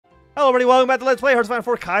Hello everybody, welcome back to Let's Play Hearts of Iron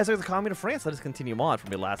 4 Kaiserreich Commune of France. Let us continue on from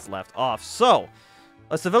where we last left off. So,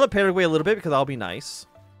 let's develop Paraguay a little bit because that'll be nice.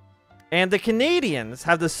 And the Canadians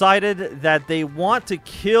have decided that they want to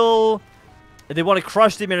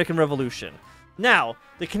crush the American Revolution. Now,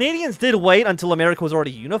 the Canadians did wait until America was already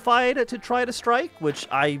unified to try to strike, which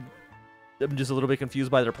I'm just a little bit confused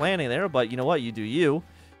by their planning there, but you know what, you do you.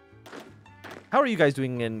 How are you guys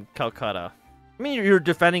doing in Calcutta? I mean, you're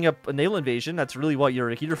defending a naval invasion. That's really what you're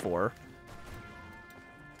here for.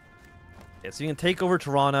 Yeah, so you can take over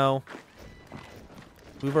Toronto.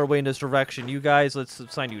 Move our way in this direction. You guys, let's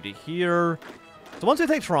assign you to here. So once we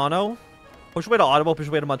take Toronto, push away to Ottawa, push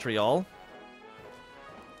away to Montreal.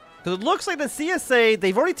 Because it looks like the CSA,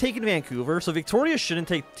 they've already taken Vancouver, so Victoria shouldn't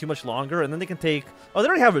take too much longer. And then they can take... Oh, they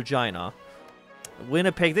already have Regina.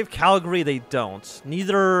 Winnipeg, they have Calgary, they don't.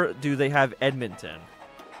 Neither do they have Edmonton.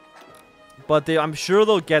 But I'm sure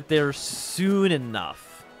they'll get there soon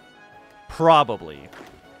enough. Probably.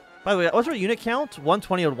 By the way, what's our unit count?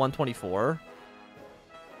 120 or 124?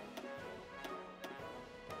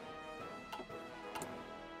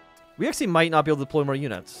 We actually might not be able to deploy more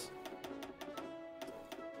units.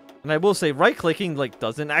 And I will say, right-clicking, like,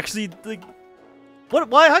 doesn't actually... Like,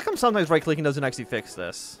 why? How come sometimes right-clicking doesn't actually fix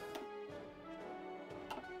this?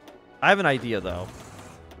 I have an idea, though.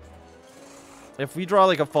 If we draw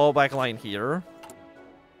like a fallback line here,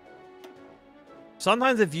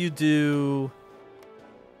 sometimes if you do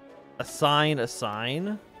assign,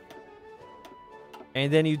 and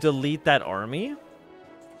then you delete that army,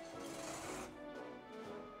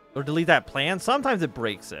 or delete that plan, sometimes it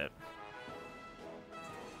breaks it.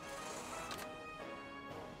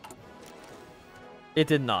 It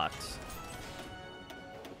did not.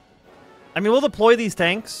 I mean, we'll deploy these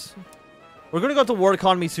tanks. We're going to go to war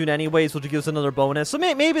economy soon anyways, which will give us another bonus. So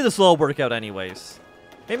maybe this will work out anyways.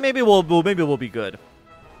 Maybe we'll be good.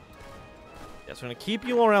 Yeah, so we're going to keep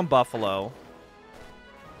you around Buffalo.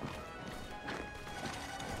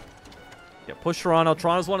 Yeah, push Toronto.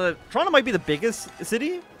 Toronto might be the biggest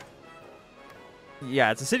city.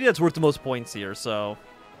 Yeah, it's a city that's worth the most points here, so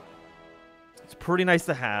it's pretty nice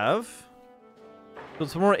to have. Build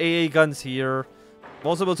some more AA guns here. We'll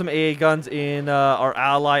also build some AA guns in our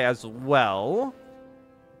ally as well.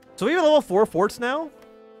 So we have level 4 forts now?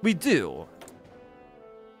 We do.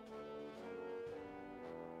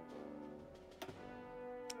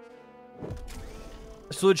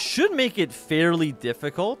 So it should make it fairly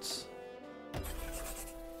difficult.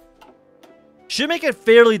 Should make it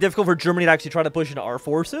fairly difficult for Germany to actually try to push into our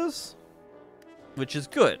forces. Which is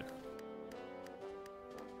good.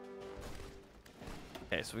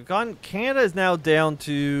 Okay, so we've gone... Canada is now down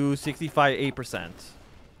to 65.8%.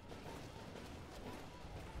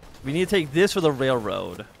 We need to take this for the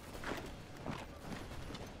railroad.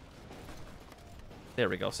 There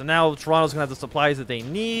we go. So now Toronto's going to have the supplies that they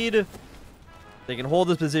need. They can hold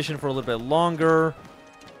this position for a little bit longer.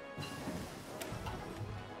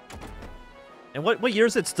 And what year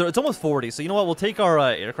is it? It's almost 40. So you know what? We'll take our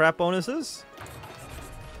aircraft bonuses.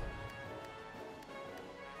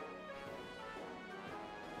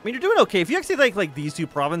 I mean, you're doing okay. If you actually like these two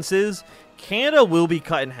provinces, Canada will be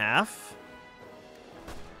cut in half.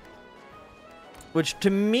 Which, to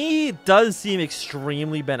me, does seem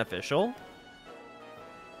extremely beneficial.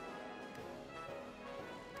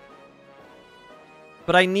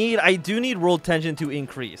 But I do need world tension to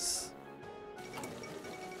increase.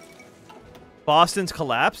 Boston's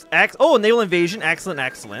collapsed. Oh, naval invasion. Excellent,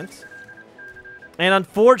 excellent. And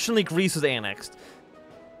unfortunately, Greece was annexed.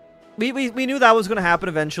 We knew that was going to happen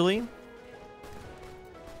eventually.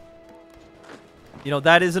 You know,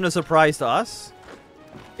 that isn't a surprise to us.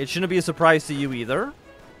 It shouldn't be a surprise to you either.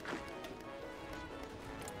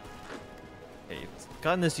 Okay,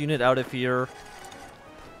 gotten this unit out of here.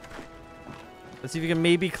 Let's see if we can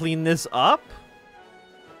maybe clean this up.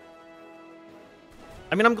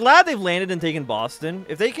 I mean, I'm glad they've landed and taken Boston.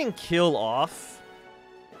 If they can kill off...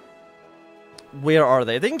 Where are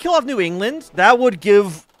they? If they can kill off New England, that would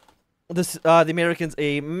give... the Americans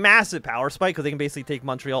a massive power spike because they can basically take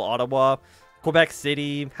Montreal, Ottawa, Quebec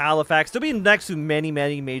City, Halifax. They'll be next to many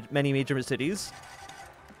major cities.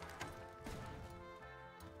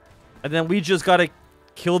 And then we just gotta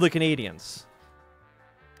kill the Canadians.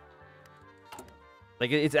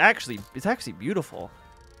 Like, it's actually beautiful.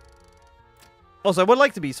 Also, I would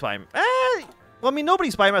like to be spy. Well, I mean,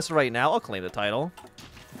 nobody's spy master right now. I'll claim the title.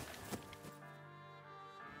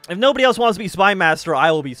 If nobody else wants to be Spy Master, I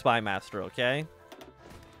will be Spy Master, okay?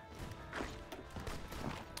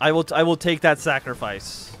 I will take that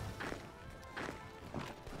sacrifice.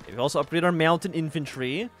 Okay, we also upgrade our mountain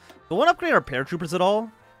infantry. But won't upgrade our paratroopers at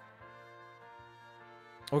all.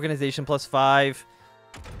 Organization +5.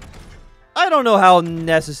 I don't know how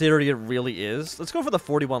necessary it really is. Let's go for the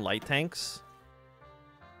 41 light tanks.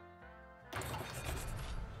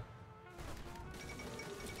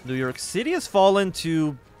 New York City has fallen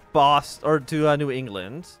to Boston, or to New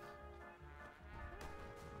England.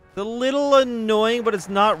 It's a little annoying, but it's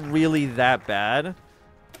not really that bad.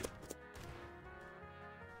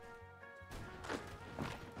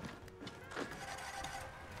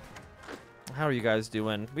 How are you guys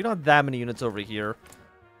doing? We don't have that many units over here.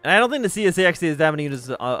 And I don't think the CSA actually has that many units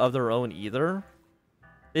of their own either.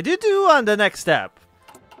 They do on the next step.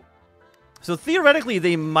 So theoretically,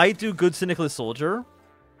 they might do good Syndicalist Soldier,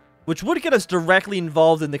 which would get us directly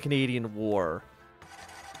involved in the Canadian War.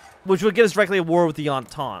 Which would get us directly at war with the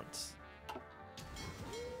Entente.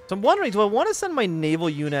 So I'm wondering, do I want to send my naval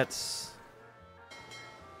units...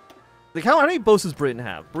 Like, how many boats does Britain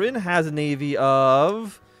have? Britain has a navy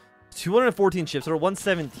of 214 ships, or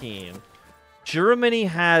 117. Germany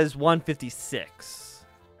has 156.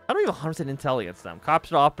 I don't even have 100% intel against them.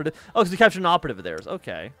 Captured operative. Oh, because we captured an operative of theirs.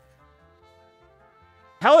 Okay.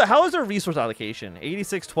 How is their resource allocation?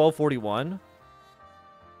 86, 12, 41.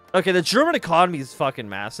 Okay, the German economy is fucking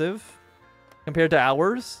massive compared to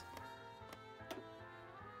ours.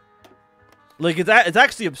 Like, it's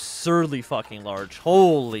actually absurdly fucking large.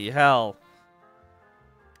 Holy hell.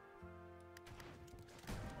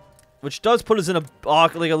 Which does put us in a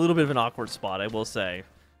little bit of an awkward spot, I will say.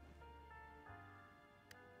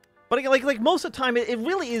 But again, like most of the time, it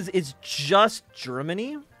really is. It's just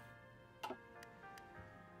Germany.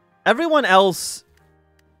 Everyone else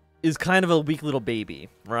is kind of a weak little baby,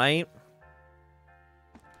 right?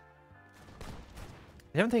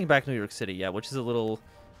 They haven't taken back New York City yet, which is a little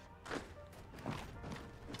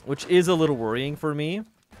worrying for me.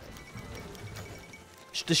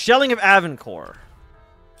 The shelling of Avincourt.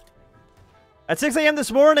 At 6 a.m.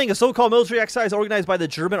 this morning, a so-called military exercise organized by the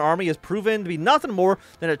German army has proven to be nothing more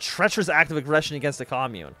than a treacherous act of aggression against the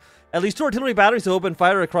commune. At least 2 artillery batteries have opened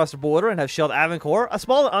fire across the border and have shelled Avincourt, a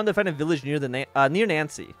small and undefended village near near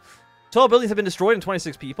Nancy. 12 buildings have been destroyed and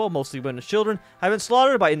 26 people, mostly women and children, have been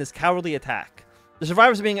slaughtered in this cowardly attack. The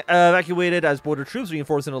survivors are being evacuated as border troops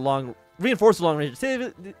reinforced along long-range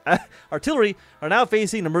artillery are now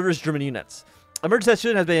facing the murderous German units. A emergency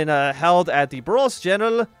session has been held at the Bureau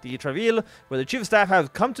General de Treville, where the chief of staff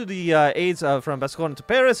have come to the aids from Bascogne to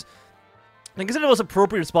Paris and considered the most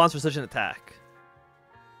appropriate response for such an attack.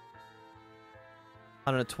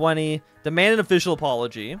 120. Demand an official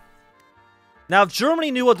apology. Now, if Germany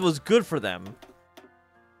knew what was good for them,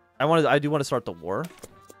 I do want to start the war.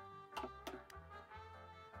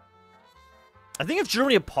 I think if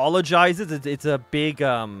Germany apologizes, it's a big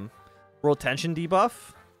world tension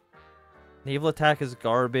debuff. Naval attack is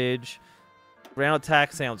garbage. Ground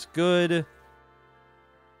attack sounds good.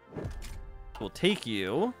 We'll take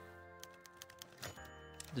you.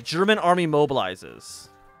 The German army mobilizes.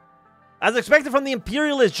 As expected from the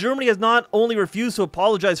imperialists, Germany has not only refused to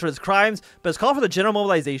apologize for its crimes, but has called for the general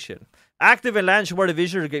mobilization. Active and Landschwar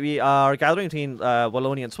division are gathering between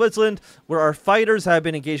Wallonia and Switzerland, where our fighters have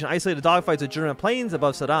been engaged in isolated dogfights with German planes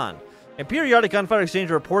above Sedan. And periodic gunfire exchange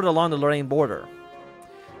are reported along the Lorraine border.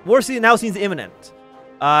 War now seems imminent.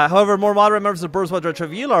 However, more moderate members of the Bourgeois de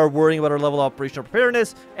Treville are worrying about our level of operational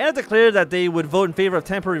preparedness and have declared that they would vote in favor of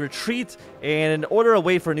temporary retreat and order a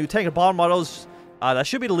wait for new tank and bomb models that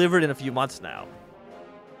should be delivered in a few months now.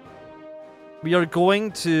 We are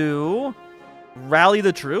going to rally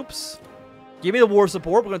the troops. Give me the war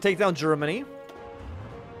support. We're going to take down Germany.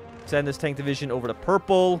 Send this tank division over to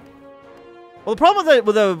purple. Well, the problem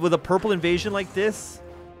with a purple invasion like this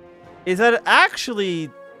is that it actually...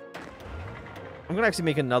 I'm going to actually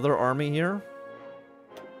make another army here.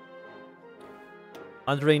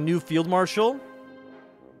 Under a new field marshal.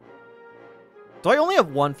 Do I only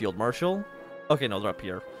have one field marshal? Okay, no, they're up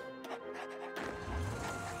here.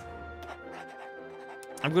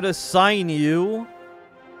 I'm going to assign you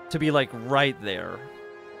to be, like, right there.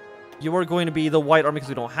 You are going to be the white army because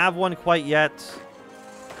we don't have one quite yet.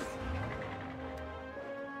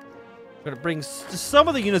 I'm going to bring some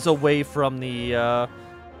of the units away from the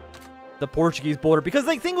Portuguese border. Because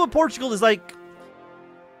the thing with Portugal is, like,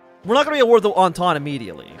 we're not going to be at war with the Entente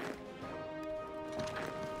immediately.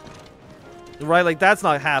 Right? Like, that's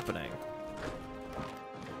not happening.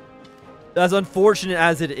 As unfortunate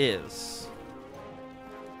as it is.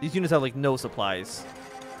 These units have, like, no supplies.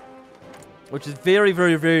 Which is very,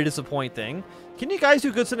 very, very disappointing. Can you guys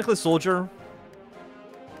do good Syndicalist Soldier?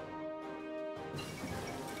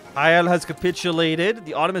 Heil has capitulated.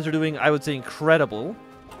 The Ottomans are doing, I would say, incredible.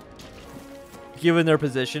 Given their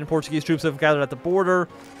position. Portuguese troops have gathered at the border.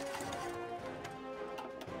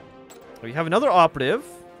 We have another operative.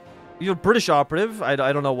 We have a British operative. I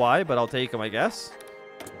don't know why, but I'll take him, I guess.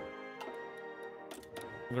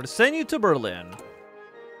 I'm going to send you to Berlin.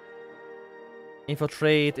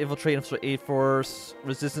 Infiltrate aid force,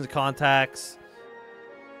 resistance contacts.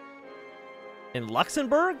 In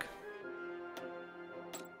Luxembourg?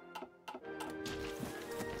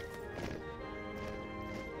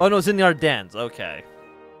 Oh no, it's in the Ardennes. Okay.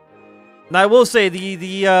 Now I will say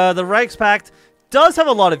the Reichspakt does have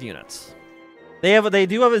a lot of units. They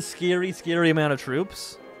do have a scary amount of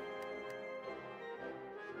troops.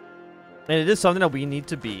 And it is something that we need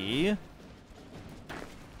to be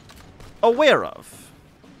aware of.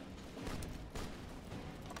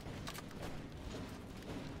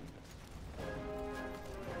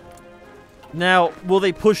 Now, will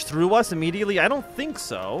they push through us immediately? I don't think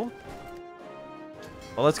so.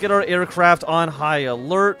 Well, let's get our aircraft on high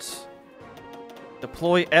alert.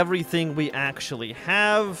 Deploy everything we actually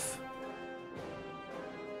have.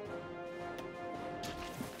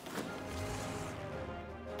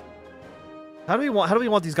 How do we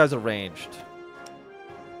want these guys arranged?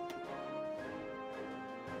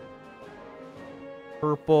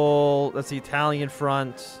 Purple. That's the Italian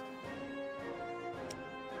front.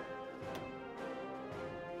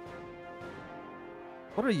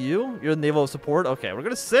 What are you? You're the naval support? Okay, we're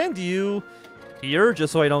gonna send you here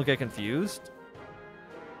just so I don't get confused.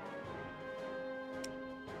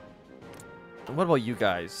 And what about you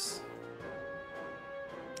guys?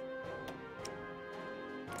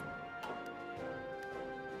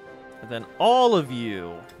 And then all of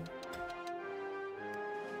you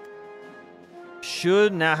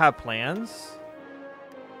should now have plans.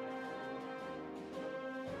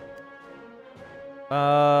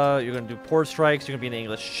 You're gonna do port strikes. You're gonna be in the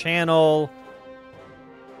English Channel.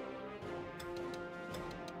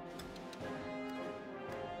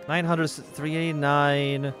 $900,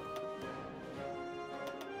 $389.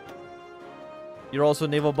 You're also a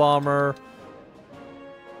naval bomber.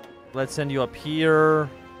 Let's send you up here.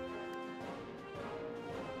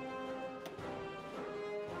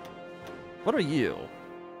 What are you?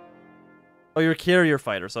 Oh, you're carrier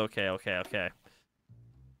fighters. Okay.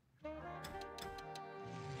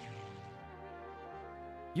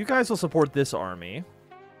 You guys will support this army.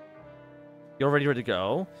 You're ready to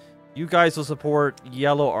go. You guys will support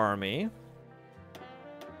Yellow Army.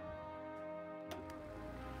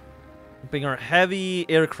 Bring our heavy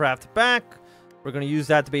aircraft back. We're going to use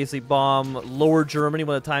that to basically bomb Lower Germany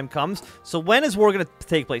when the time comes. So when is war going to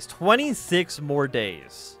take place? 26 more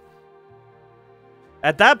days.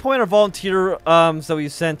 At that point, our volunteer that we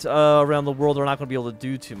sent around the world are not going to be able to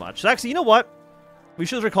do too much. So actually, you know what? We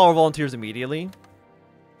should recall our volunteers immediately.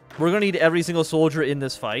 We're going to need every single soldier in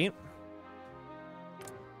this fight.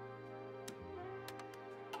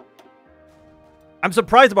 I'm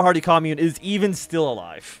surprised the Kaiserreich Commune is even still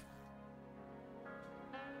alive.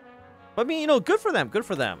 But I mean, you know, good for them. Good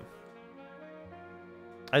for them.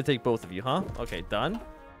 I'd take both of you, huh? Okay, done.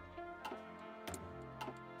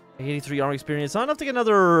 83 army experience. Not enough to get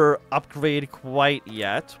another upgrade quite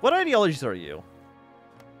yet. What ideologies are you?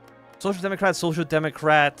 Social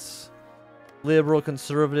Democrats, liberal,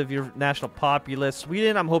 conservative, you're national populist.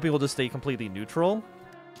 Sweden, I'm hoping will just stay completely neutral.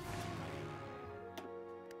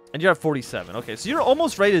 And you're at 47. Okay, so you're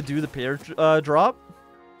almost ready to do the pair drop.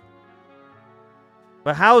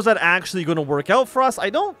 But how is that actually going to work out for us? I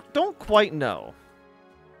don't quite know.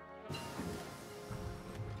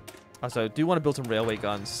 Also, I do want to build some railway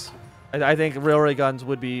guns. I think railway guns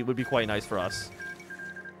would be quite nice for us.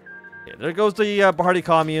 Okay, there goes the Kaiserreich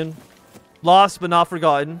Commune. Lost but not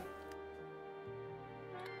forgotten.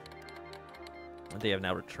 They have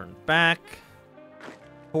now returned back.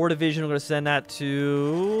 4 division, we're going to send that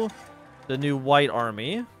to the new White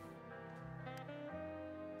Army.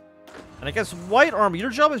 And I guess White Army, your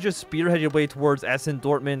job is just spearhead your way towards Essen,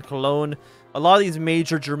 Dortmund, Cologne. A lot of these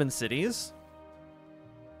major German cities.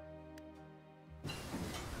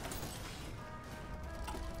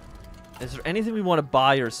 Is there anything we want to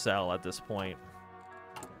buy or sell at this point?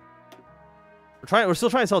 We're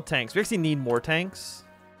still trying to sell tanks. We actually need more tanks.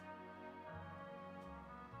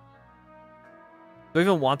 Do I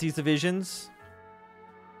even want these divisions?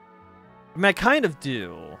 I mean, I kind of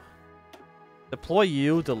do. Deploy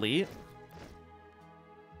you, delete.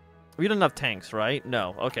 We don't have tanks, right?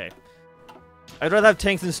 No, okay. I'd rather have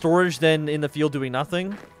tanks in storage than in the field doing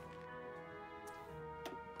nothing.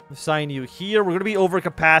 Assign you here. We're going to be over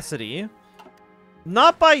capacity.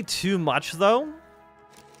 Not by too much, though.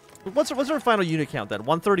 What's our final unit count then?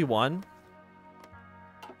 131?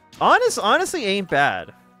 Honestly, ain't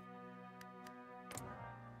bad.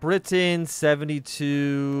 Britain,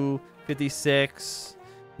 72, 56.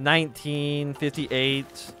 19,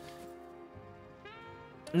 58.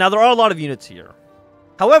 Now, there are a lot of units here.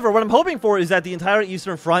 However, what I'm hoping for is that the entire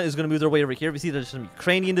Eastern Front is going to move their way over here. We see there's some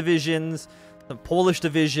Ukrainian divisions, some Polish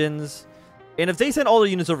divisions. And if they send all their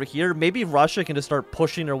units over here, maybe Russia can just start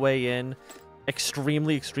pushing their way in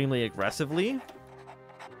extremely, extremely aggressively.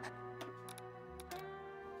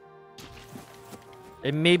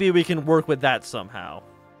 And maybe we can work with that somehow.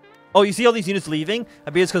 Oh, you see all these units leaving?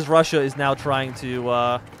 I bet it's because Russia is now trying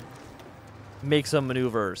to make some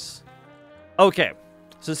maneuvers. Okay,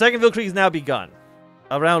 so the Second Weltkrieg has now begun.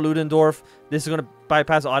 Around Ludendorff, this is going to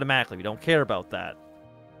bypass automatically. We don't care about that.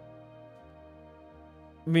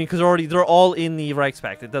 I mean, because they're all in the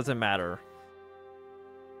Reichspakt. It doesn't matter.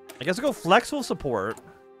 I guess we'll go flexible support.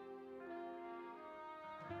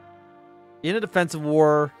 In a defensive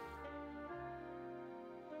war.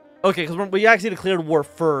 Okay, because we actually declared war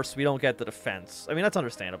first. We don't get the defense. I mean, that's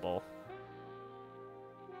understandable.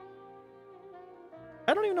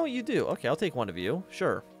 I don't even know what you do. Okay, I'll take one of you.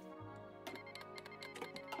 Sure.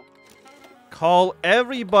 Call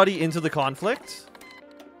everybody into the conflict.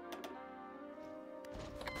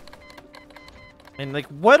 And, like,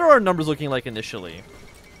 what are our numbers looking like initially?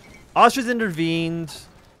 Austria's intervened.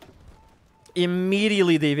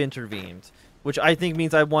 Immediately they've intervened. Which I think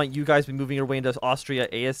means I want you guys to be moving your way into Austria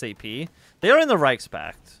ASAP. They are in the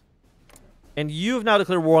Reichspakt. And you have now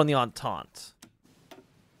declared war on the Entente.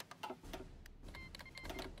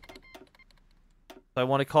 So I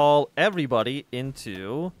want to call everybody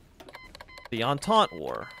into the Entente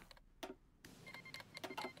War.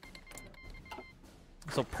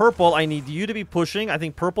 So purple, I need you to be pushing. I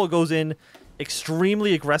think purple goes in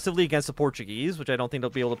extremely aggressively against the Portuguese, which I don't think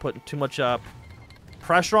they'll be able to put too much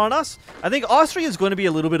pressure on us. I think Austria is going to be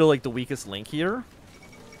a little bit of like the weakest link here.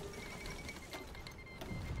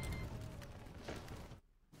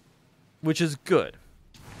 Which is good.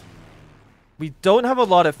 We don't have a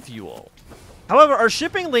lot of fuel. However, our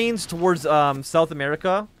shipping lanes towards South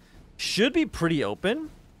America should be pretty open.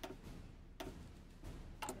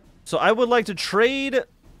 So I would like to trade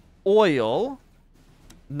oil,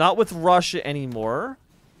 not with Russia anymore,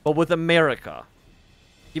 but with America.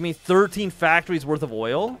 Give me 13 factories worth of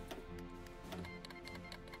oil.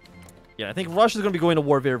 Yeah, I think Russia's going to be going to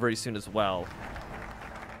war very, very soon as well.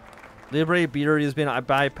 Liberate Beatery has been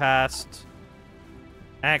bypassed.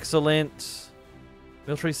 Excellent.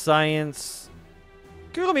 Military science.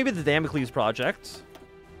 Could go maybe the Damocles project.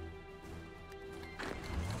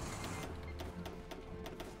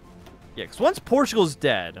 Yeah, because once Portugal's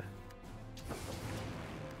dead,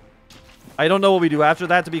 I don't know what we do after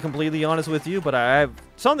that, to be completely honest with you, but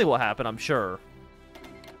something will happen, I'm sure.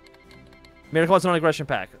 America wants an aggression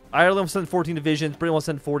pack. Ireland will send 14 divisions. Britain will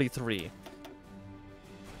send 43.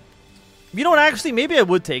 You know what, actually, maybe I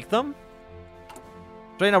would take them.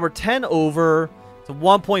 Right now, we're 10 over. It's a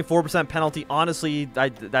 1.4% penalty. Honestly,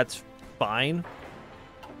 that's fine.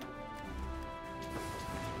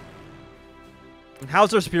 And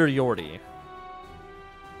how's their superiority?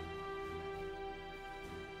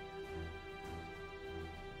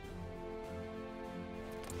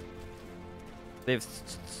 They have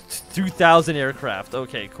 2,000 aircraft.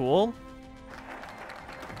 Okay, cool.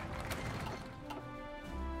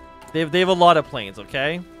 They have a lot of planes,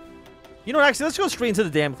 okay? You know what, actually, let's go straight into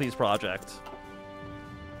the Damocles project.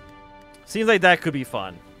 Seems like that could be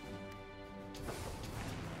fun.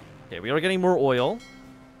 Okay, we are getting more oil.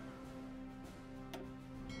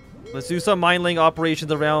 Let's do some mine-laying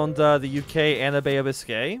operations around the UK and the Bay of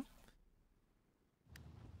Biscay.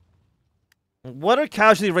 What are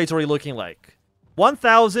casualty rates already looking like?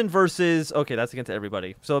 1,000 versus... Okay, that's against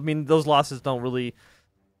everybody. So, I mean, those losses don't really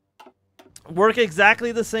work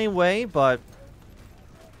exactly the same way, but...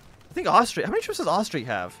 I think Austria... How many troops does Austria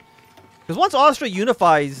have? Because once Austria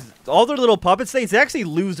unifies all their little puppet states, they actually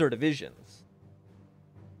lose their divisions.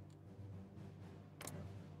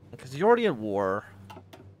 Because you're already at war.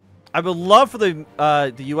 I would love for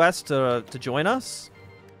the U.S. to join us.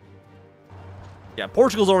 Yeah,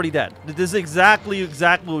 Portugal's already dead. This is exactly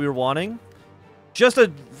what we were wanting. Just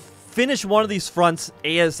to finish one of these fronts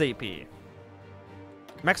ASAP.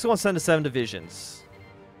 Mexico wants to send to 7 divisions.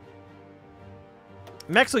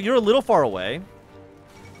 Mexico, you're a little far away.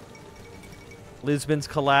 Lisbon's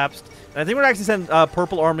collapsed. And I think we're actually send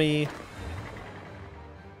Purple Army.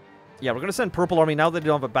 Yeah, we're going to send Purple Army now that they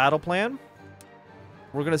don't have a battle plan.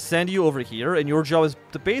 We're going to send you over here, and your job is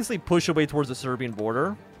to basically push away towards the Serbian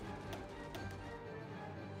border.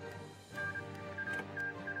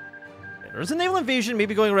 There's a naval invasion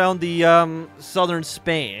maybe going around the southern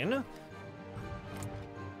Spain.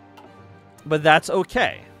 But that's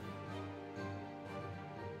okay.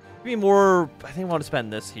 Maybe more... I think I want to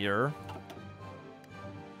spend this here.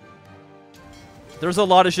 There's a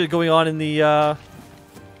lot of shit going on in the...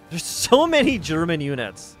 There's so many German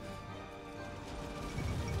units.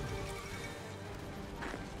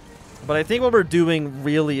 But I think what we're doing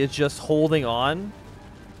really is just holding on.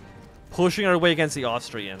 Pushing our way against the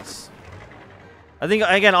Austrians. I think,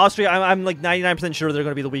 again, Austria, I'm like 99% sure they're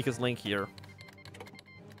going to be the weakest link here.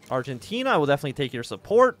 Argentina, I will definitely take your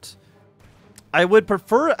support. I would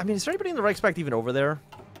prefer... I mean, is there anybody in the Reichspakt even over there?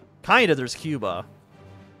 Kinda, there's Cuba.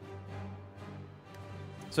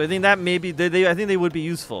 So I think that maybe... I think they would be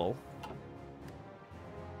useful.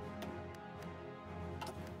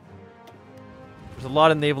 There's a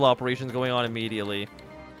lot of naval operations going on immediately.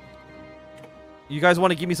 You guys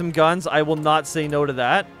want to give me some guns? I will not say no to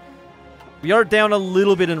that. We are down a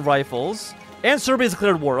little bit in rifles. And Serbia's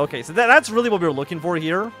declared war. Okay, so that's really what we were looking for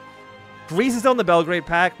here. Greece is still in the Belgrade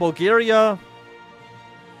Pact. Bulgaria,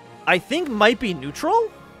 I think, might be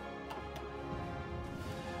neutral.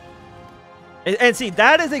 And see,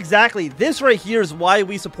 that is exactly... This right here is why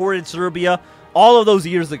we supported Serbia all of those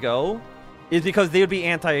years ago. Is because they would be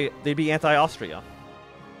anti-Austria.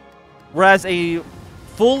 Whereas a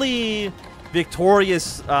fully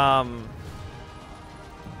victorious...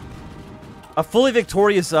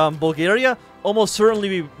 Bulgaria almost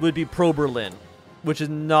certainly would be pro-Berlin, which is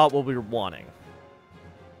not what we were wanting.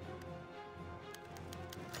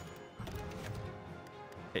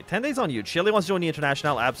 Okay, 10 days on you. Chile wants to join the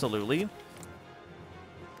International, absolutely.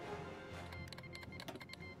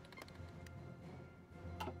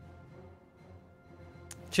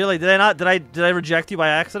 Chile, did I reject you by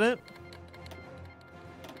accident?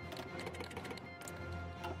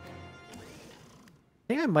 I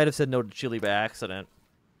think I might have said no to Chile by accident.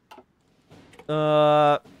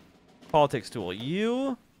 Politics tool.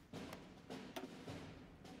 You.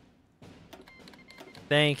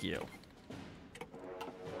 Thank you.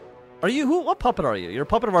 Are you who? What puppet are you? You're a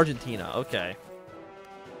puppet of Argentina. Okay.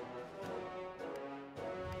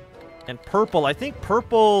 And purple. I think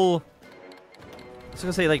purple. I was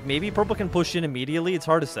gonna say, like, maybe purple can push in immediately. It's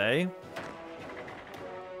hard to say.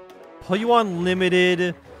 Pull you on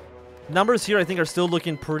limited. Numbers here, I think, are still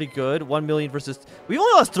looking pretty good. 1 million versus... We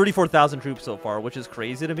only lost 34,000 troops so far, which is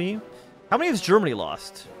crazy to me. How many has Germany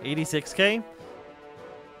lost? 86k?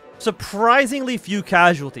 Surprisingly few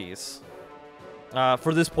casualties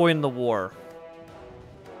for this point in the war.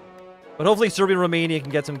 But hopefully Serbia and Romania can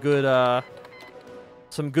get some good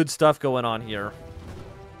stuff going on here.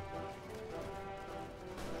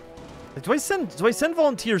 Do I send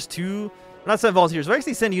volunteers to... Not send volunteers. Do I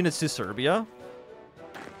actually send units to Serbia?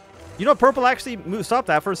 You know, purple, actually, stop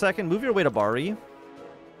that for a second. Move your way to Bari. And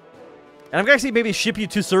I'm gonna actually maybe ship you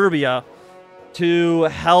to Serbia to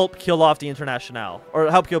help kill off the International. Or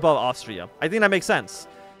help kill off Austria. I think that makes sense.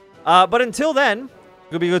 But until then,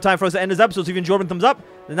 it'll be a good time for us to end this episode. So if you enjoyed, thumbs up.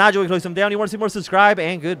 Then not joking, close them down. You want to see more, subscribe,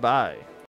 and goodbye.